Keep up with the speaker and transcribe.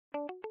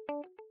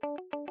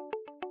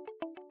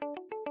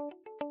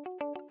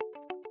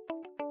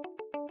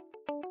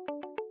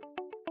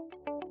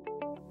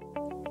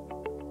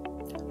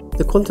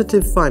The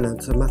Quantitative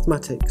Finance and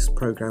Mathematics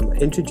program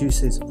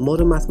introduces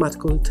modern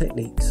mathematical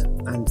techniques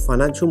and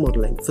financial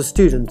modelling for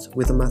students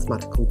with a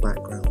mathematical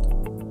background.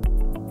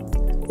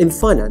 In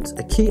finance,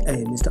 a key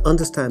aim is to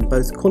understand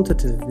both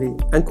quantitatively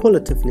and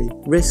qualitatively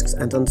risks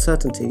and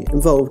uncertainty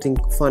involved in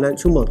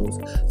financial models,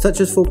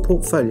 such as for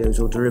portfolios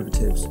or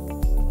derivatives.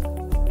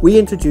 We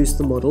introduce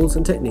the models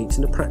and techniques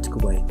in a practical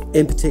way.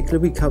 In particular,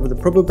 we cover the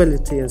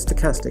probability and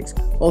stochastics,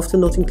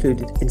 often not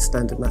included in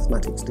standard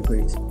mathematics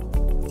degrees.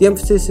 The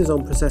emphasis is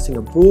on possessing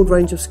a broad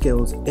range of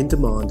skills in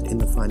demand in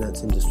the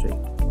finance industry.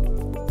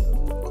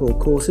 Core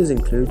courses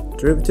include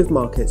derivative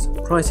markets,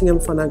 pricing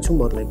and financial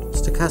modelling,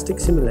 stochastic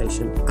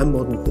simulation and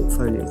modern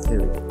portfolio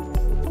theory.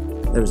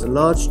 There is a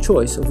large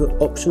choice of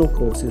optional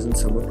courses and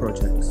summer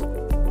projects.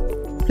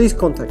 Please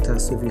contact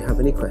us if you have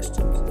any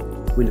questions.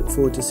 We look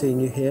forward to seeing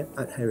you here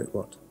at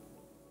Heriot-Watt.